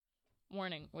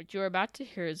Warning, what you are about to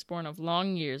hear is born of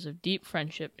long years of deep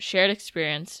friendship, shared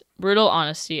experience, brutal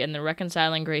honesty, and the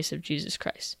reconciling grace of Jesus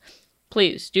Christ.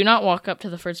 Please, do not walk up to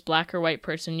the first black or white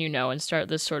person you know and start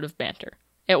this sort of banter.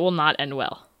 It will not end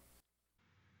well.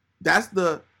 That's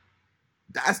the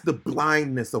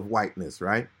blindness of whiteness,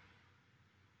 right?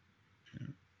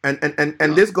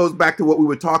 And this goes back to what we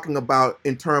were talking about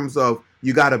in terms of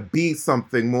you got to be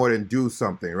something more than do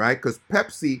something, right? Because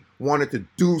Pepsi wanted to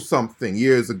do something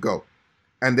years ago.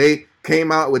 And they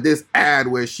came out with this ad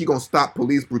where she gonna stop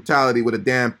police brutality with a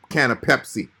damn can of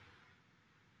Pepsi.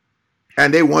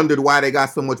 And they wondered why they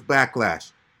got so much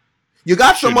backlash. You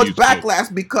got so much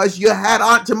backlash because you had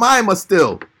Aunt Jemima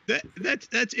still.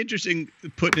 That's interesting,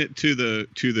 putting it to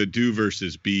the do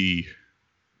versus be.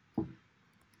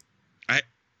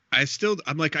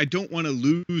 I'm like, I don't want to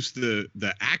lose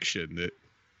the action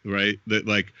that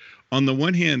like on the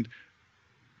one hand,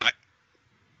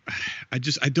 I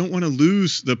don't want to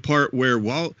lose the part where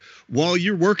while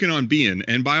you're working on being,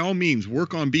 and by all means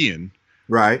work on being,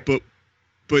 right, but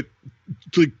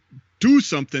to do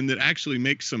something that actually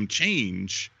makes some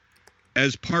change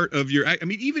as part of your. I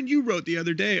mean, even you wrote the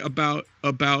other day about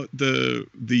the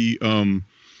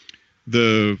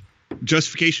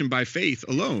justification by faith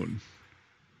alone,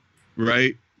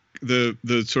 right?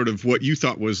 The sort of what you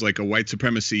thought was like a white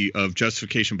supremacy of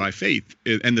justification by faith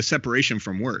and the separation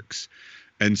from works.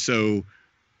 And so,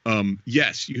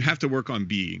 yes, you have to work on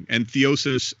being, and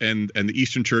theosis and the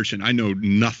Eastern Church. And I know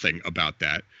nothing about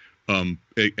that,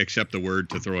 except the word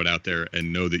to throw it out there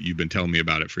and know that you've been telling me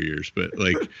about it for years. But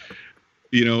like,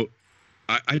 you know,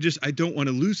 I don't want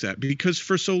to lose that, because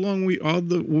for so long, all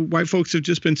the white folks have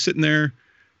just been sitting there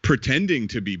pretending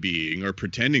to be being, or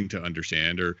pretending to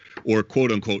understand, or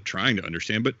quote unquote trying to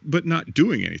understand, but not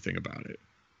doing anything about it.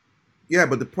 Yeah,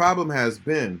 but the problem has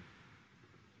been,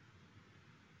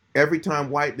 every time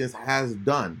whiteness has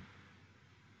done,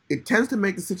 it tends to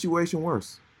make the situation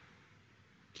worse.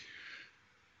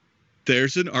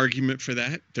 There's an argument for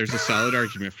that. There's a solid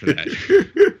argument for that.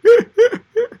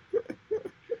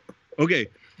 Okay,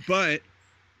 but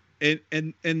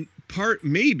and part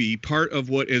of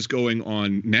what is going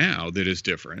on now that is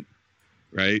different,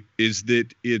 right, is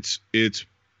that it's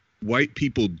white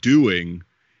people doing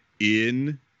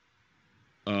in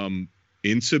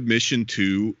submission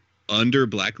to under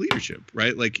black leadership,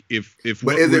 right? Like if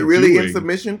but is it really in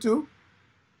submission to?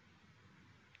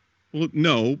 Well,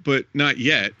 no, but not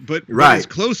yet. But right, it's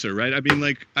closer, right? I mean,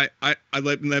 like I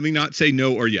let me not say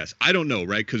no or yes. I don't know,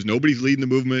 right? Because nobody's leading the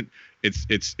movement.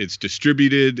 It's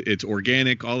distributed, it's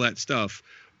organic, all that stuff.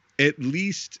 At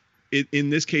least in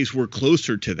this case, we're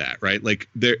closer to that, right? Like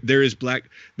there is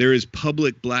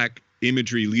public black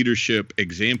imagery leadership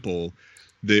example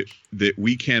that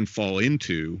we can fall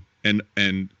into and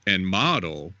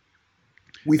model.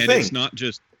 It's not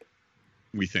just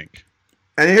we think.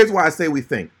 And here's why I say we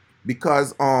think,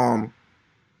 because I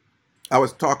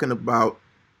was talking about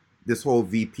this whole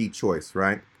VP choice,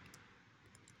 right?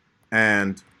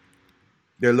 And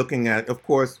they're looking at, of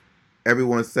course,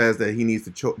 everyone says that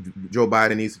Joe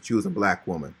Biden needs to choose a black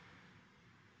woman.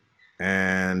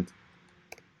 And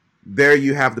there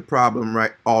you have the problem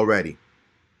right already.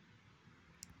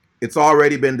 It's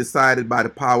already been decided by the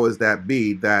powers that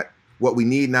be that what we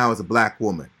need now is a black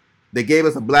woman. They gave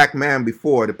us a black man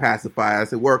before to pacify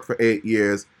us. It worked for 8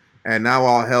 years, and now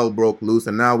all hell broke loose,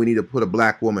 and now we need to put a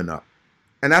black woman up.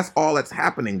 And that's all that's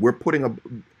happening.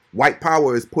 White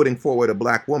power is putting forward a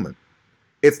black woman.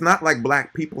 It's not like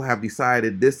black people have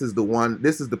decided this is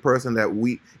the person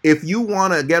that if you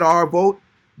want to get our vote,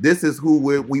 this is who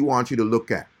we want you to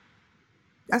look at.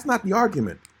 That's not the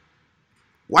argument.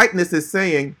 Whiteness is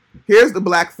saying, here's the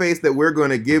black face that we're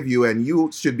going to give you, and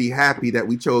you should be happy that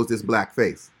we chose this black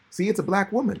face. See, it's a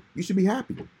black woman. You should be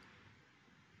happy.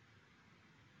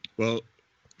 Well,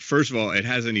 first of all, it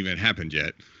hasn't even happened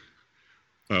yet.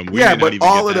 But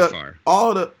all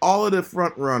of the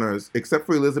front runners, except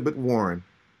for Elizabeth Warren,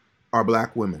 are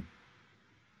black women,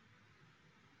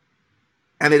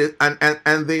 and it is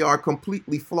and they are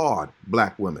completely flawed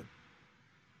black women.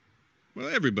 Well,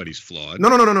 everybody's flawed. No.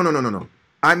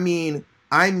 I mean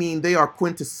they are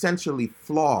quintessentially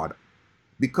flawed,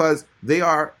 because they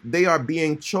are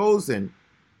being chosen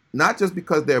not just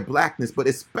because they're blackness, but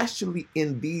especially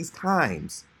in these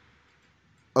times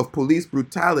of police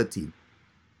brutality.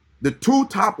 The two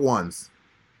top ones,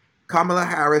 Kamala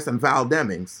Harris and Val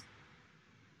Demings,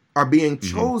 are being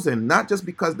chosen not just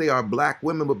because they are black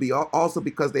women, but also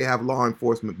because they have law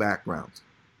enforcement backgrounds.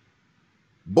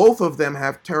 Both of them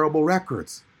have terrible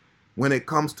records when it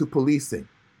comes to policing.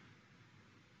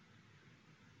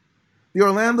 The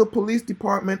Orlando Police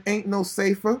Department ain't no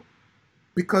safer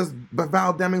because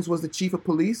Val Demings was the chief of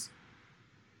police.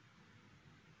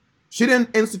 She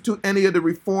didn't institute any of the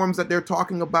reforms that they're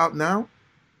talking about now.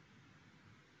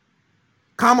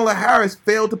 Kamala Harris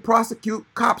failed to prosecute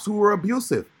cops who were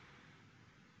abusive.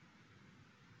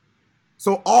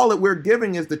 So all that we're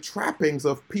giving is the trappings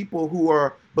of people who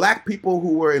are black people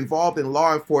who were involved in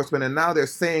law enforcement, and now they're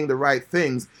saying the right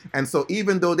things. And so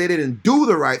even though they didn't do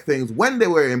the right things when they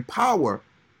were in power,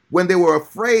 when they were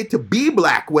afraid to be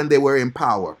black when they were in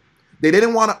power, they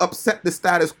didn't want to upset the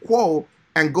status quo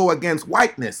and go against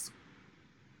whiteness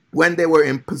when they were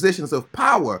in positions of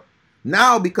power.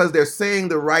 Now, because they're saying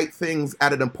the right things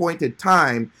at an appointed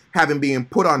time, having been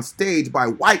put on stage by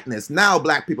whiteness, now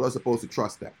black people are supposed to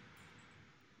trust them.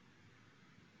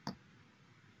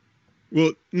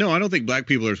 Well, no, I don't think black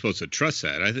people are supposed to trust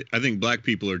that. I think black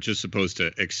people are just supposed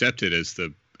to accept it as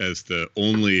the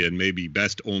only and maybe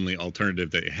best only alternative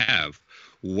they have.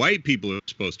 White people are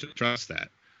supposed to trust that.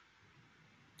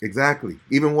 Exactly.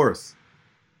 Even worse.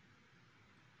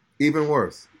 Even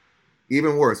worse.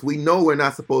 Even worse. We know we're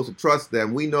not supposed to trust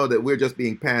them. We know that we're just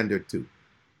being pandered to.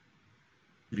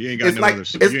 You ain't got no other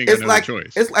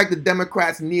choice. It's like the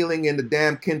Democrats kneeling in the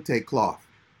damn kente cloth.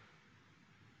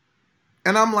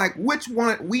 And I'm like, which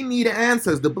one? We need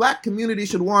answers. The black community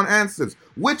should want answers.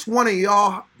 Which one of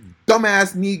y'all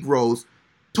dumbass Negroes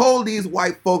told these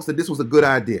white folks that this was a good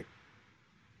idea?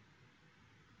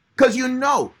 Because you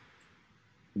know,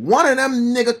 one of them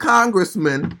nigga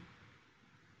congressmen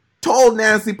told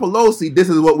Nancy Pelosi this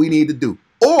is what we need to do.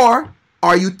 Or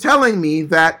are you telling me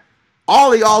that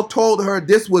all of y'all told her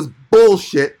this was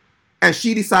bullshit and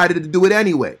she decided to do it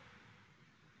anyway?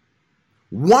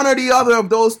 One or the other of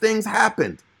those things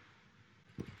happened.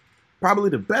 Probably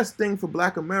the best thing for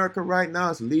black America right now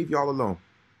is to leave y'all alone.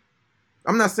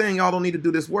 I'm not saying y'all don't need to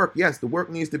do this work. Yes, the work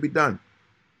needs to be done.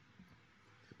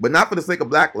 But not for the sake of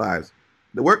black lives.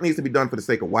 The work needs to be done for the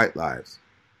sake of white lives.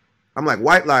 I'm like,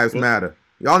 white lives matter.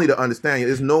 Y'all need to understand,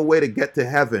 there's no way to get to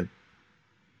heaven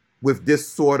with this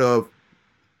sort of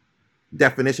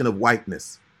definition of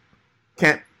whiteness.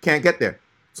 Can't get there.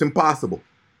 It's impossible.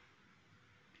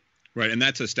 Right, and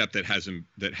that's a step that hasn't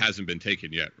been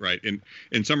taken yet, right?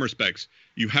 In some respects,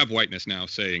 you have whiteness now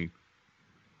saying,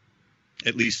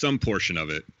 at least some portion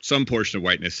of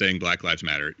whiteness saying Black Lives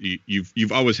Matter.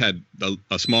 You've always had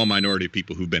a small minority of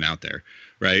people who've been out there,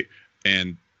 right?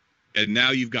 And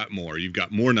now you've got more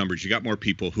numbers, you got more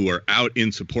people who are out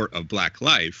in support of Black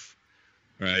life,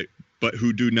 right? But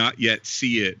who do not yet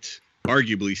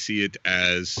arguably see it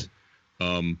as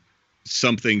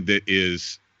something that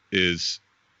is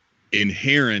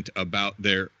inherent about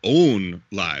their own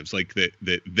lives, like that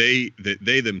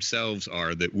they themselves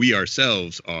are, that we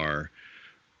ourselves are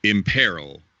in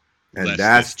peril. And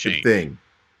that's the thing.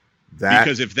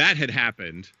 Because if that had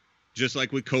happened, just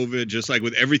like with COVID, just like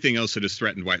with everything else that has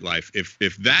threatened white life,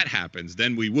 if that happens,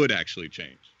 then we would actually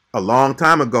change. A long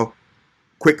time ago,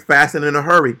 quick, fast, and in a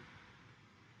hurry.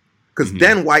 Because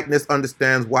then whiteness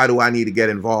understands, why do I need to get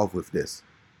involved with this?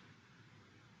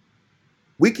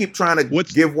 We keep trying to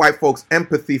give white folks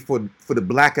empathy for the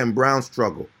black and brown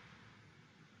struggle.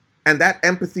 And that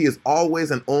empathy is always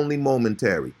and only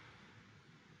momentary.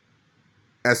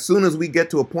 As soon as we get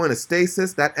to a point of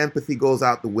stasis, that empathy goes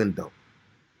out the window.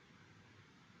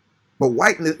 But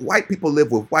white people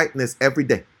live with whiteness every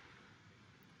day.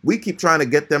 We keep trying to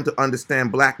get them to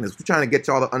understand blackness. We're trying to get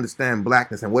y'all to understand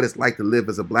blackness and what it's like to live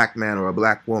as a black man or a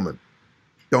black woman.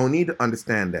 Don't need to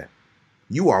understand that.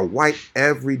 You are white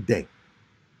every day.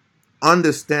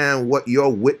 Understand what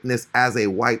your witness as a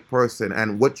white person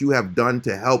and what you have done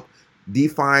to help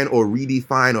define or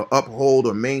redefine or uphold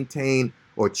or maintain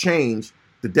or change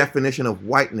the definition of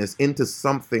whiteness into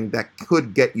something that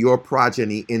could get your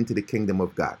progeny into the kingdom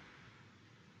of God.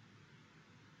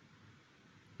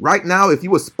 Right now, if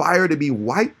you aspire to be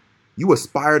white, you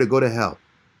aspire to go to hell.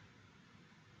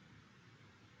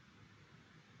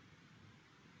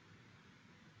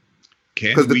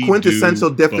 Because the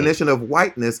quintessential definition of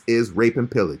whiteness is rape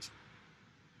and pillage.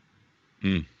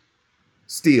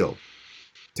 Steal,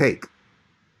 take,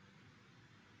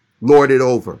 lord it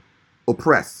over,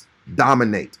 oppress,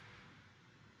 dominate.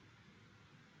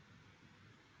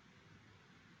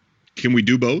 Can we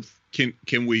do both?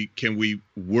 Can we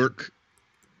work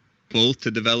both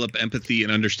to develop empathy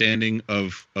and understanding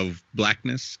of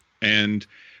blackness, and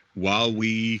while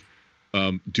we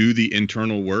do the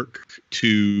internal work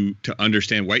to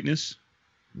understand whiteness?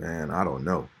 Man, I don't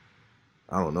know.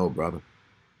 Brother.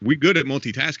 We good at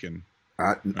multitasking.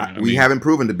 We haven't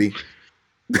proven to be.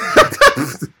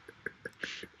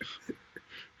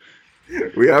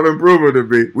 We haven't proven to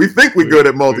be. We think we're good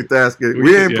at multitasking.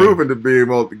 We ain't proven to be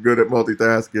good at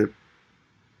multitasking.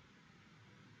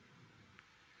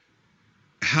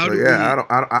 how So do yeah, we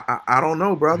I don't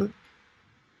know, brother.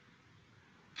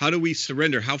 how do we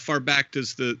surrender? How far back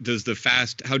does the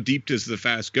fast? How deep does the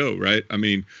fast go? Right. I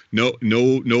mean,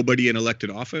 nobody in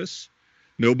elected office,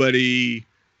 nobody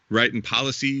writing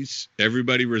policies.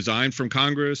 Everybody resigned from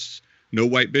Congress. No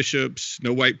white bishops.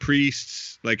 No white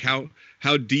priests. Like how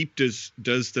deep does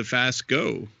the fast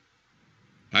go?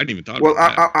 I hadn't even thought Well,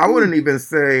 about that. I wouldn't even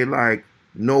say like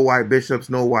no white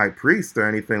bishops, no white priests, or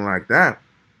anything like that.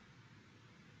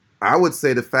 I would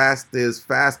say the fast is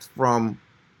fast from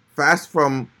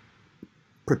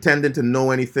pretending to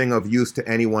know anything of use to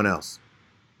anyone else.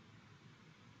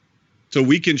 So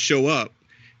we can show up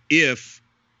if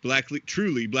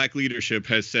truly black leadership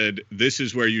has said, this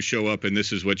is where you show up and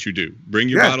this is what you do. Bring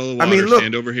your bottle of water, look,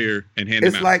 stand over here and hand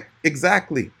them out. It's like,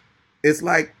 exactly. It's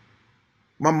like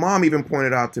my mom even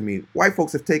pointed out to me, white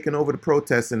folks have taken over the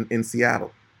protests in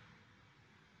Seattle.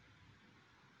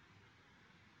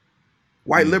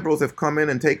 White liberals have come in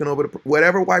and taken over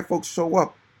whatever white folks show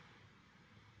up,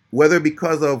 whether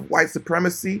because of white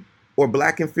supremacy or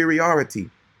black inferiority.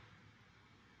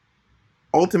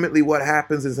 Ultimately, what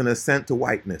happens is an ascent to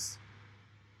whiteness.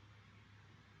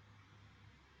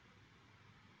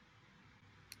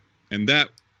 And that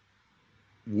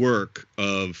work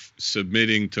of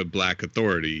submitting to black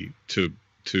authority, to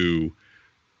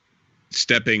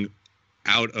stepping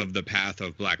out of the path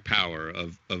of black power,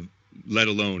 of let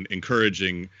alone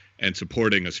encouraging and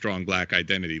supporting a strong black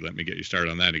identity. Let me get you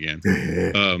started on that again.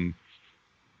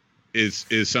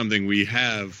 Is something we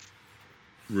have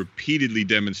repeatedly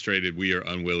demonstrated we are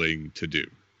unwilling to do.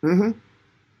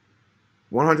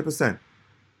 100%.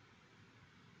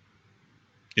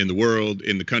 In the world,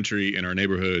 in the country, in our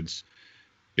neighborhoods,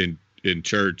 in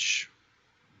church.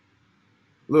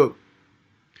 Look,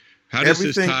 how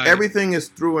does everything is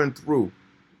through and through.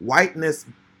 Whiteness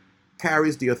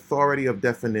carries the authority of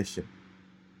definition.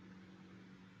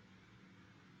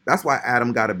 That's why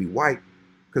Adam got to be white,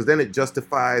 because then it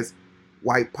justifies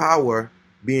white power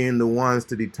being the ones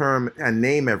to determine and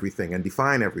name everything and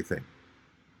define everything.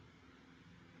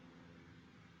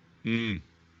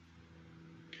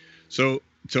 So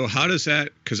how does that,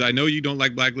 because I know you don't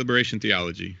like black liberation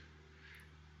theology,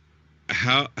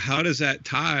 how does that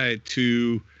tie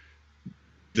to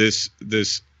this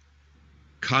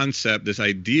concept, this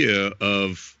idea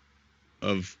of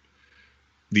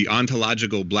the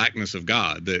ontological blackness of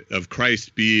God, of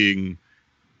Christ being,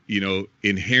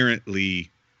 inherently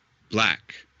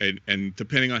black, and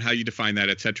depending on how you define that,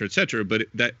 et cetera, but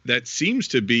that seems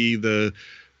to be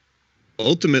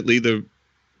ultimately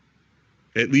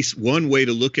at least one way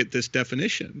to look at this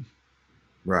definition,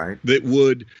 right? That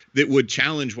would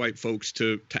challenge white folks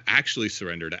to actually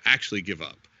surrender, to actually give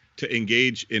up, to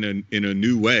engage in a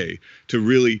new way, to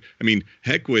really,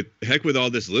 heck with all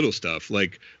this little stuff.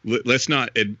 Like, let's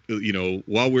not,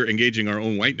 while we're engaging our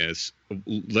own whiteness,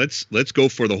 let's go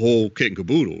for the whole kit and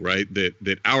caboodle, right?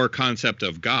 That our concept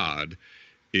of God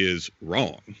is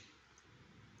wrong.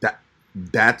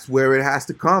 That's where it has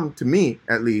to come, to me,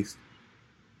 at least,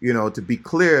 to be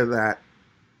clear that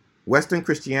Western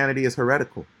Christianity is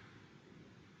heretical.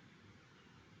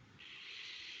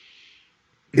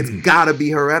 It's got to be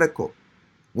heretical.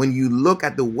 When you look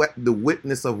at the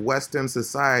witness of Western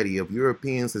society, of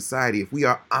European society, if we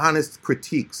are honest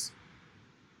critiques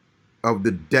of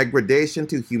the degradation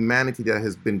to humanity that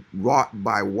has been wrought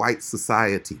by white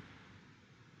society,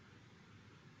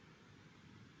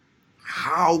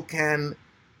 how can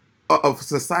a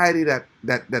society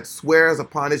that swears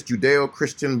upon its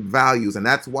Judeo-Christian values, and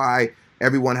that's why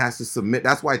everyone has to submit.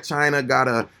 That's why China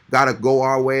gotta go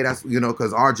our way. That's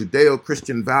because our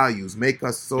Judeo-Christian values make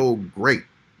us so great.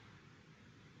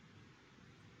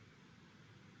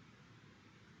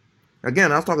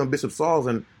 Again, I was talking to Bishop Sauls,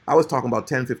 and I was talking about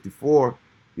 1054.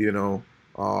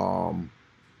 And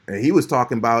he was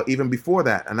talking about even before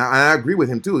that, and I agree with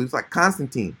him too. He's like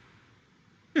Constantine.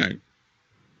 Right.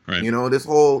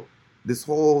 This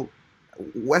whole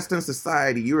Western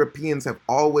society, Europeans have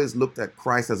always looked at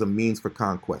Christ as a means for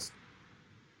conquest.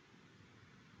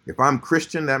 If I'm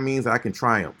Christian, that means I can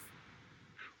triumph.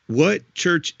 What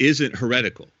church isn't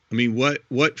heretical?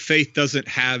 What faith doesn't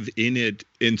have in it,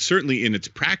 and certainly in its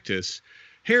practice,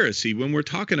 heresy? When we're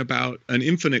talking about an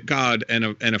infinite God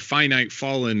and a finite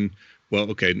fallen,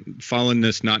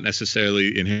 fallenness not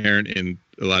necessarily inherent in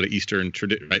a lot of Eastern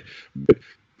tradition, right? But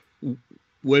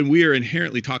when we are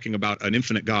inherently talking about an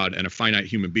infinite God and a finite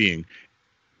human being,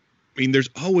 there's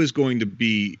always going to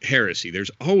be heresy. There's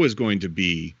always going to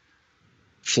be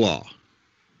flaw.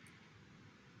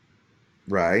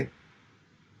 Right.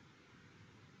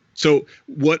 So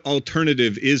what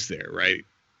alternative is there, right?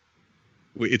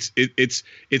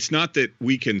 It's not that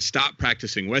we can stop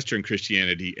practicing Western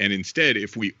Christianity, and instead,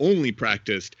 if we only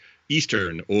practiced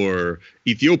Eastern or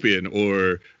Ethiopian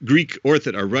or Greek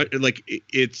Orthodox, like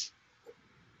it's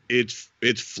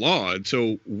flawed.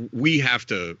 So we have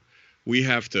to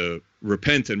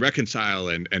repent and reconcile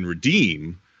and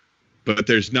redeem. But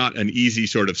there's not an easy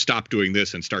sort of stop doing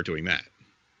this and start doing that.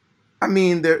 I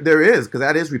mean, there is, because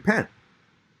that is repent.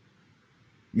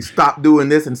 You stop doing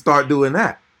this and start doing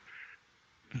that.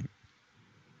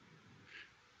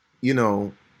 You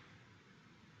know,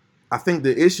 I think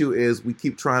the issue is we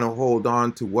keep trying to hold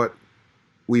on to what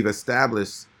we've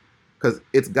established, because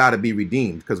it's got to be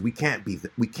redeemed, because we can't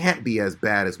be as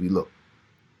bad as we look.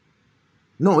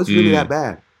 No, it's really that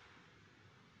bad.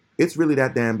 It's really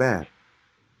that damn bad.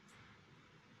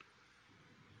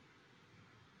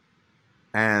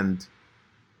 And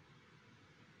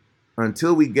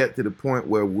until we get to the point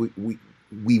where we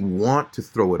want to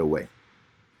throw it away,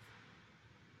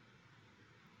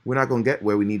 we're not going to get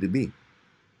where we need to be.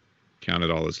 Count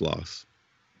it all as loss.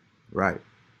 Right.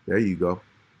 There you go.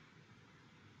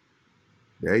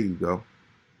 There you go.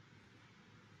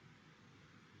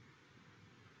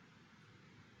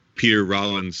 Peter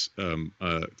Rollins,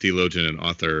 theologian and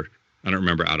author, I don't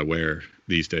remember out of where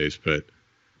these days, but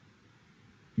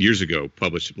years ago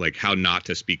published like How Not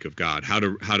to Speak of God, how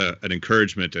to an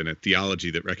encouragement and a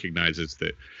theology that recognizes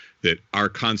that our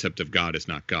concept of God is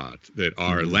not God, that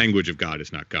our language of God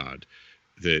is not God,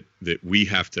 that we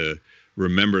have to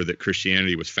remember that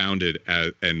Christianity was founded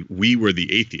as, and we were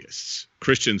the atheists.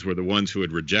 Christians were the ones who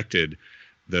had rejected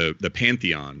the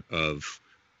pantheon of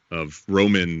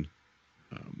Roman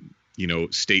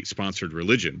state-sponsored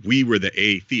religion. We were the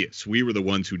atheists. We were the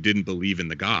ones who didn't believe in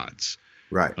the gods.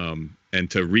 Right. And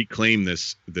to reclaim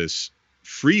this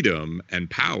freedom and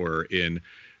power in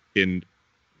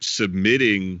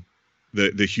submitting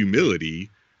the humility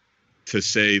to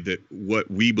say that what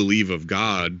we believe of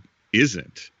God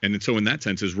isn't, and so in that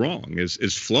sense is wrong,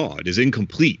 is flawed, is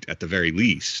incomplete at the very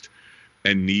least,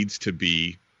 and needs to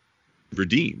be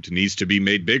redeemed, needs to be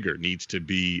made bigger, needs to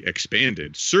be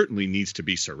expanded, certainly needs to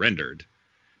be surrendered,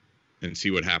 and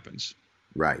see what happens.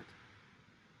 Right.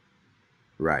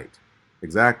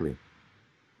 Exactly.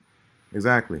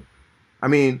 I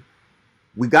mean,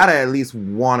 we gotta at least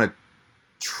want to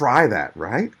try that,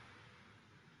 right?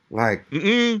 Like,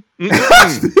 no,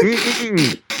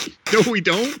 we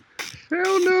don't.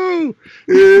 Hell no,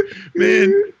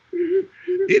 man.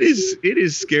 It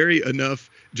is scary enough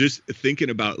just thinking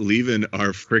about leaving our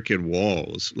frickin'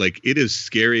 walls. Like, it is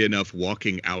scary enough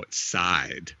walking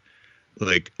outside,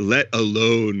 like, let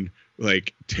alone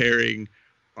like tearing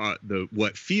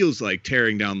what feels like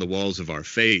tearing down the walls of our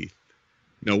faith.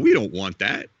 No, we don't want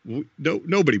that. No,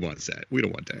 nobody wants that. We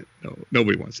don't want that. No,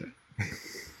 nobody wants that.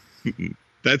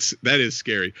 That is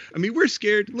scary. I mean, we're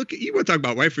scared. Look, you want to talk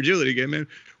about white fragility again, man.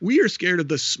 We are scared of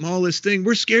the smallest thing.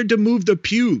 We're scared to move the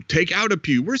pew, take out a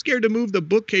pew. We're scared to move the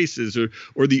bookcases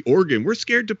or the organ. We're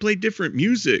scared to play different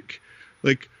music.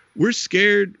 Like, we're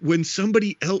scared when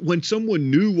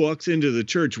someone new walks into the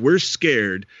church, we're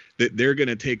scared that they're going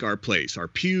to take our place, our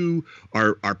pew,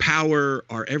 our power,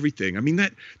 our everything. I mean,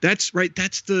 that's right.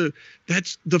 That's the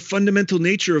fundamental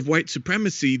nature of white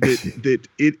supremacy, that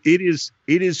it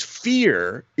is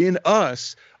fear in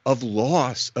us of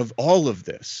loss of all of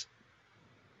this.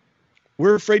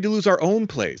 We're afraid to lose our own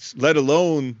place, let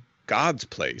alone God's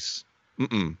place.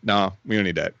 No, we don't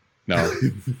need that. No.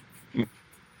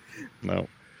 No.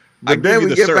 But then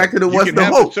we get syrup. back to what's the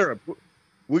hope. Syrup.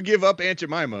 We give up Aunt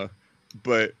Jemima,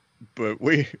 but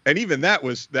and even that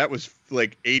was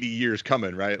like 80 years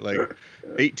coming, right? Like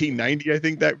 1890, I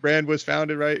think that brand was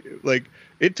founded, right? Like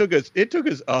it took us let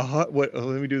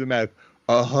me do the math,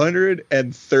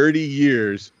 130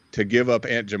 years to give up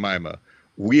Aunt Jemima.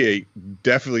 We ain't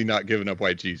definitely not giving up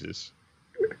white Jesus.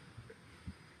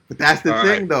 But that's the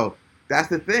thing, though. That's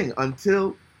the thing.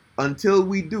 Until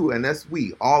we do, and that's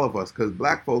we, all of us, because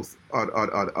black folks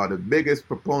are the biggest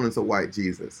proponents of white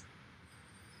Jesus.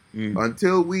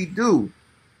 Until we do,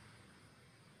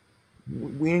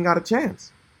 we ain't got a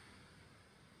chance.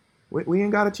 We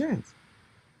ain't got a chance.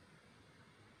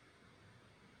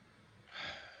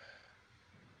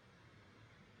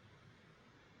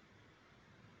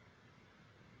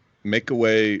 Make a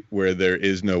way where there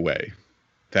is no way.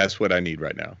 That's what I need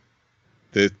right now.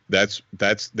 That's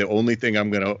the only thing I'm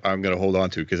gonna hold on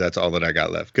to, because that's all that I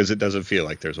got left. Because it doesn't feel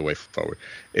like there's a way forward.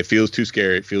 It feels too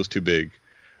scary. It feels too big.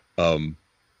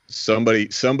 Somebody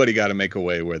got to make a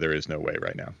way where there is no way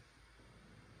right now.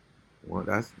 Well,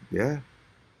 that's yeah.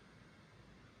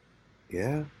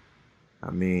 I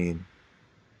mean,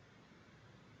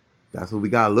 that's what we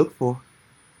gotta look for.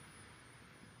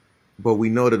 but we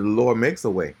know that the Lord makes a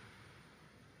way.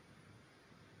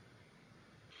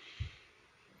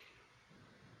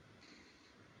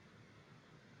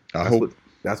 I hope.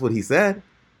 That's what he said.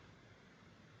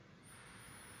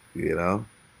 You know,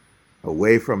 a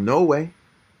way from no way.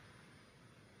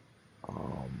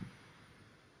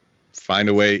 Find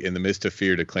a way in the midst of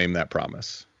fear to claim that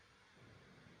promise.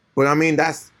 But I mean,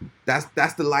 that's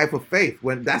the life of faith.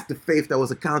 When that's the faith that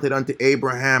was accounted unto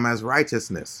Abraham as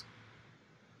righteousness,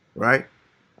 right?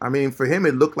 I mean, for him,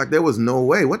 it looked like there was no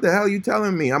way. What the hell are you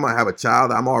telling me? I'm gonna have a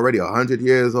child. I'm already 100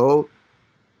 years old.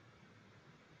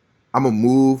 I'm gonna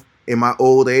move in my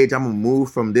old age. I'm gonna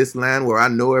move from this land where I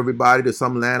know everybody to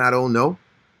some land I don't know.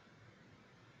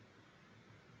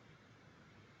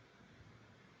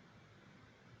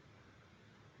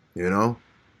 You know,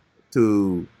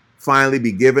 to finally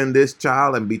be given this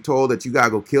child and be told that you gotta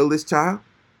go kill this child.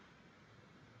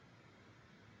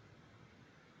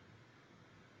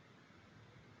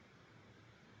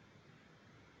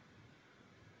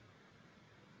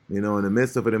 You know, in the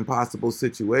midst of an impossible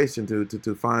situation,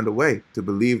 to find a way, to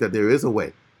believe that there is a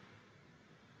way,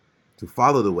 to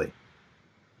follow the way.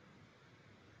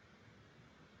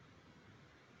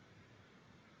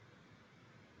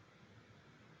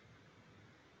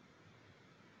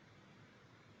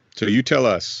 So you tell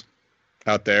us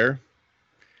out there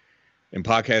in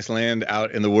podcast land,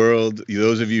 out in the world,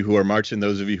 those of you who are marching,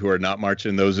 those of you who are not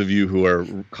marching, those of you who are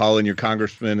calling your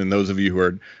congressman, and those of you who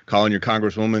are calling your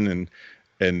congresswoman,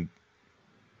 and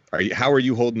how are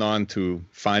you holding on to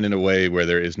finding a way where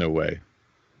there is no way?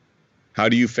 How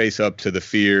do you face up to the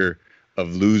fear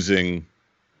of losing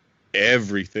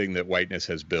everything that whiteness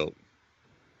has built,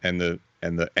 and the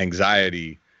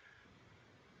anxiety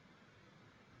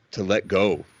to let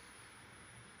go,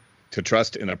 to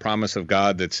trust in a promise of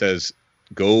God that says,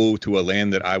 go to a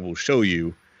land that I will show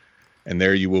you, and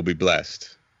there you will be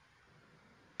blessed?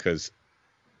 Because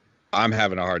I'm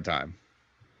having a hard time.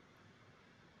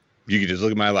 You can just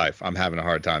look at my life. I'm having a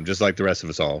hard time, just like the rest of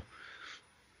us all.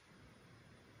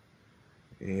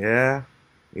 Yeah,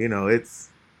 you know,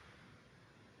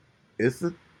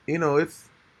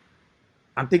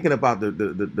 I'm thinking about the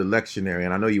lectionary,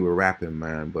 and I know you were rapping,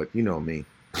 man, but you know me.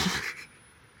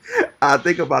 I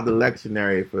think about the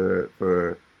lectionary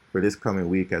for this coming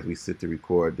week as we sit to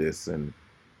record this, and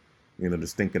you know,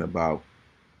 just thinking about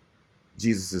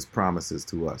Jesus's promises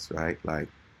to us, right? Like,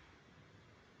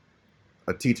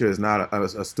 a teacher is not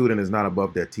a student is not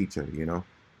above their teacher, you know.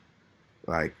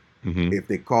 Like, if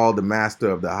they call the master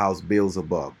of the house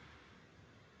Beelzebub,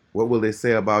 what will they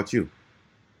say about you?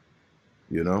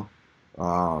 You know,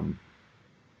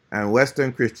 and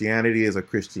Western Christianity is a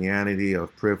Christianity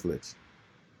of privilege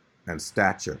and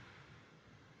stature.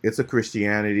 It's a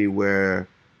Christianity where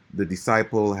the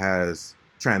disciple has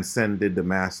transcended the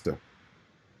master,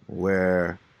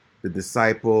 where the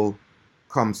disciple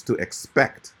comes to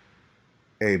expect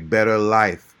a better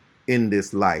life in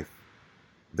this life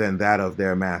than that of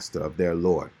their master, of their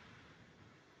Lord.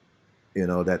 You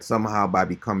know, that somehow by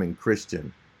becoming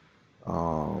Christian,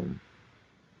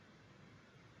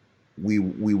 we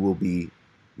will be,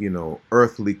 you know,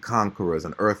 earthly conquerors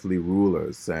and earthly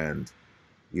rulers, and,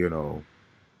 you know,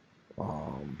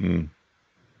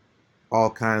 all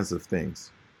kinds of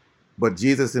things. But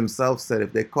Jesus himself said,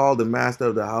 if they call the master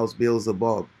of the house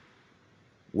Beelzebub,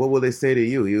 what will they say to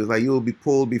you? He was like, you will be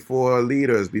pulled before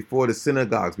leaders, before the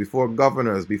synagogues, before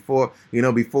governors, before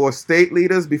state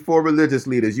leaders, before religious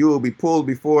leaders. You will be pulled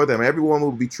before them. Everyone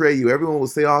will betray you. Everyone will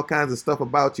say all kinds of stuff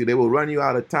about you. They will run you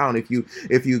out of town. If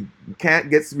you can't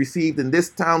get received in this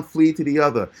town, flee to the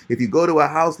other. If you go to a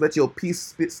house, let your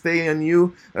peace stay in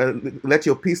you. Let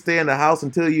your peace stay in the house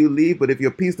until you leave. But if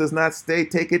your peace does not stay,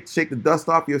 take it, shake the dust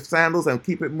off your sandals, and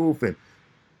keep it moving.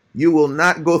 You will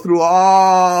not go through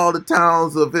all the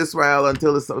towns of Israel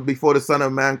before the Son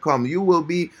of Man comes. You will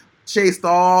be chased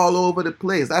all over the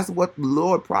place. That's what the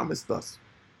Lord promised us.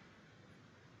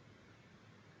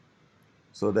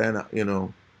 So then, you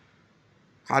know,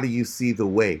 how do you see the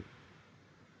way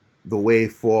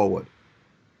forward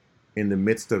in the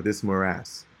midst of this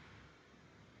morass?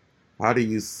 How do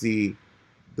you see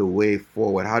the way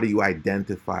forward? How do you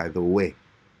identify the way,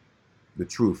 the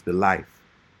truth, the life?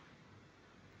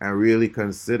 And really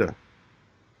consider,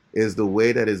 is the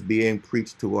way that is being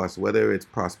preached to us, whether it's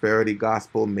prosperity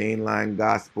gospel, mainline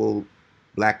gospel,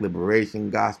 black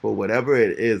liberation gospel, whatever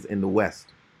it is in the West,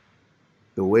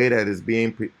 the way that is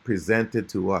being presented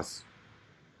to us,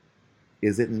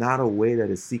 is it not a way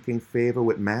that is seeking favor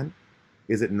with man?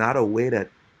 Is it not a way that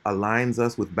aligns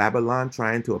us with Babylon,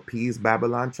 trying to appease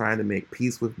Babylon, trying to make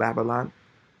peace with Babylon,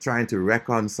 trying to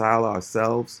reconcile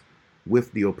ourselves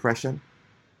with the oppression?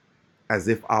 as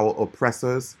if our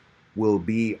oppressors will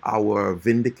be our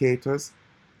vindicators,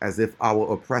 as if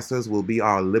our oppressors will be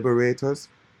our liberators?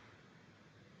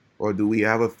 Or do we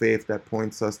have a faith that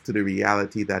points us to the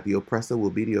reality that the oppressor will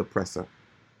be the oppressor?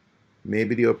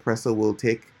 Maybe the oppressor will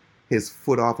take his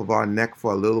foot off of our neck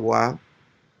for a little while,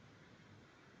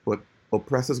 but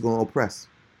oppressor's going to oppress.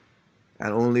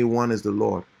 And only one is the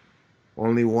Lord.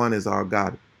 Only one is our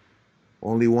God.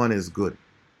 Only one is good.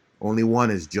 Only one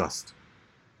is just.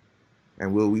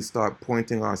 And will we start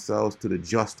pointing ourselves to the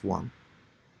just one,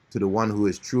 to the one who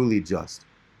is truly just?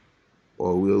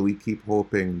 Or will we keep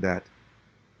hoping that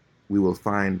we will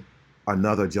find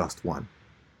another just one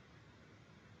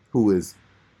who is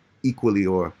equally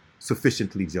or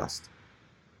sufficiently just?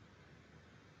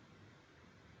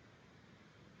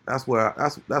 That's where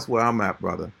I'm at,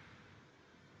 brother.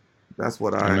 That's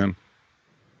what Amen.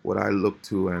 I look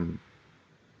to and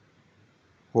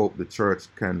hope the church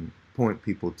can point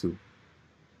people to.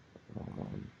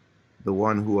 The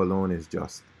one who alone is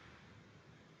just.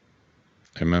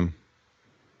 Amen.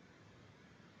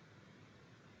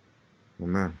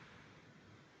 Amen.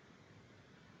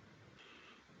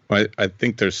 I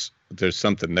think there's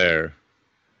something there.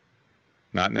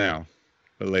 Not now,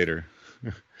 but later.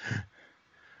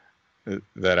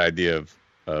 That idea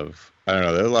of I don't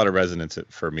know. There's a lot of resonance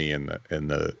for me in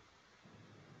the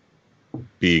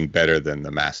being better than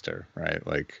the master, right?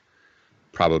 Like,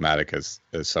 problematic as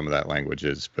some of that language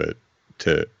is, but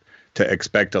to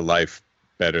expect a life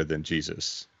better than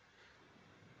Jesus,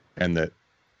 and that,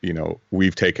 you know,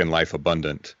 we've taken life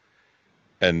abundant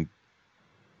and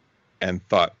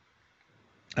thought,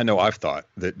 I know I've thought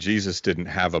that Jesus didn't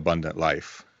have abundant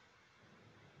life,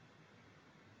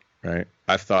 right?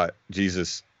 I've thought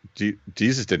Jesus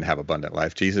didn't have abundant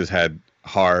life. Jesus had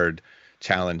hard,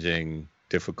 challenging,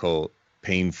 difficult,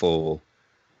 painful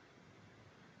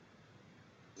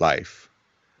life.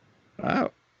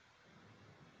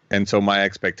 And so my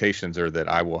expectations are that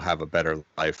I will have a better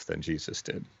life than Jesus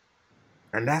did.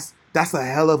 And that's a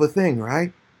hell of a thing,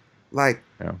 right? Like,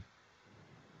 Yeah.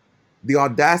 The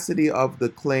audacity of the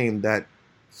claim that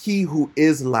he who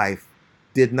is life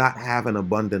did not have an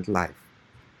abundant life.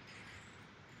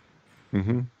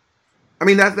 Mm-hmm. I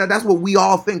mean, that's what we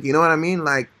all think. You know what I mean?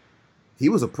 Like, he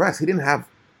was oppressed. He didn't have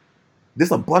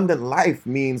this abundant life.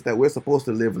 Means that we're supposed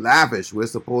to live lavish. We're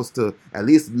supposed to at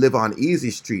least live on easy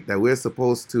street. That we're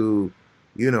supposed to,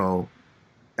 you know,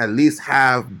 at least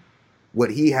have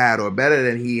what he had or better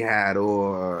than he had,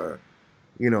 or,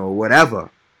 you know,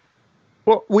 whatever.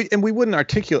 Well, we wouldn't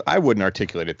articulate. I wouldn't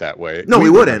articulate it that way. No,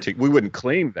 we wouldn't. We wouldn't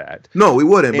claim that. No, we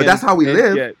wouldn't. But that's how we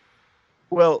live. Yet,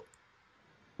 well,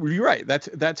 you're right.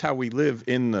 That's how we live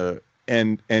in the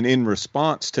and in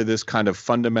response to this kind of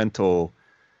fundamental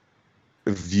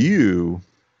view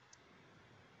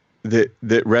that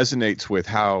resonates with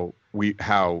how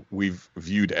we've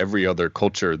viewed every other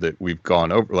culture that we've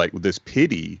gone over, like this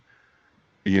pity.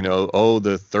 You know, oh,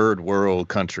 the third world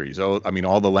countries. Oh, I mean,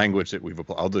 all the language that we've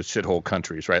applied, all the shithole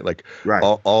countries, right? Like, right.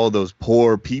 all those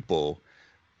poor people.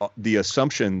 The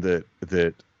assumption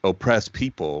that oppressed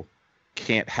people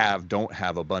don't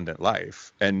have abundant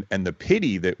life, and the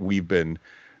pity that we've been,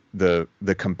 the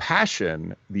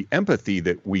compassion, the empathy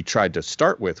that we tried to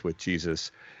start with Jesus,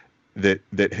 that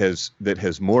has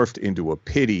morphed into a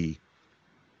pity,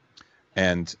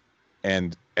 and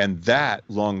that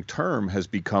long term has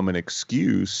become an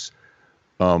excuse,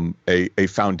 a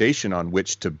foundation on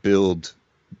which to build,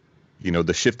 you know,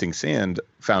 the shifting sand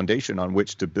foundation on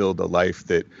which to build a life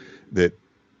that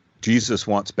Jesus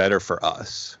wants better for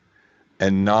us,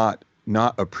 and not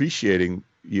appreciating,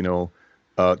 you know,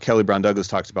 Kelly Brown Douglas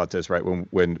talks about this, right?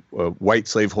 When white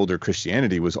slaveholder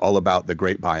Christianity was all about the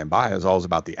great by and by, it was all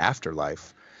about the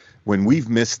afterlife. When we've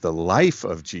missed the life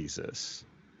of Jesus,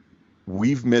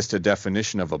 we've missed a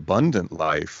definition of abundant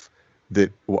life.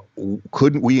 That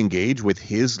couldn't we engage with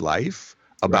his life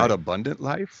about right. abundant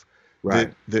life?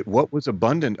 Right. That what was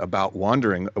abundant about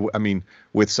wandering? I mean,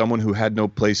 with someone who had no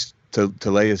place to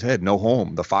lay his head, no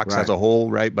home. The fox right. has a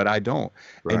hole, right? But I don't.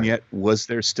 Right. And yet, was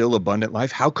there still abundant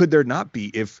life? How could there not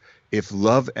be if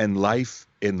love and life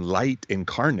in light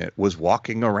incarnate was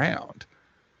walking around?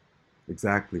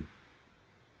 Exactly.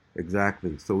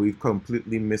 So we've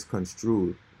completely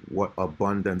misconstrued what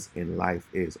abundance in life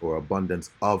is, or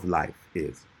abundance of life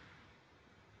is.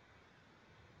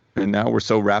 And now we're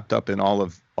so wrapped up in all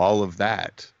of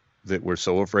that we're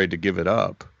so afraid to give it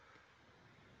up,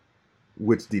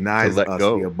 which denies us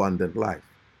the abundant life.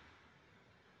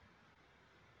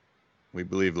 We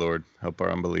believe, Lord. Help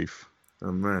our unbelief.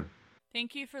 Amen.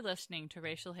 Thank you for listening to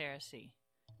Racial Heresy.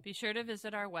 Be sure to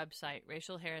visit our website,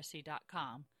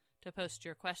 racialheresy.com, to post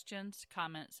your questions,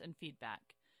 comments, and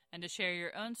feedback, and to share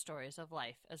your own stories of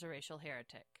life as a racial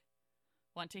heretic.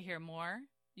 Want to hear more?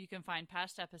 You can find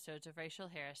past episodes of Racial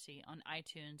Heresy on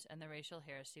iTunes and the Racial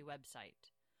Heresy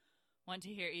website. Want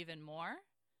to hear even more?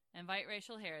 Invite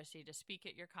Racial Heresy to speak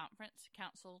at your conference,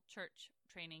 council, church,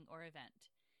 training, or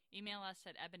event. Email us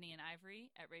at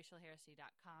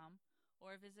ebonyandivory@racialheresy.com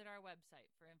or visit our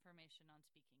website for information on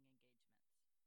speaking engagements.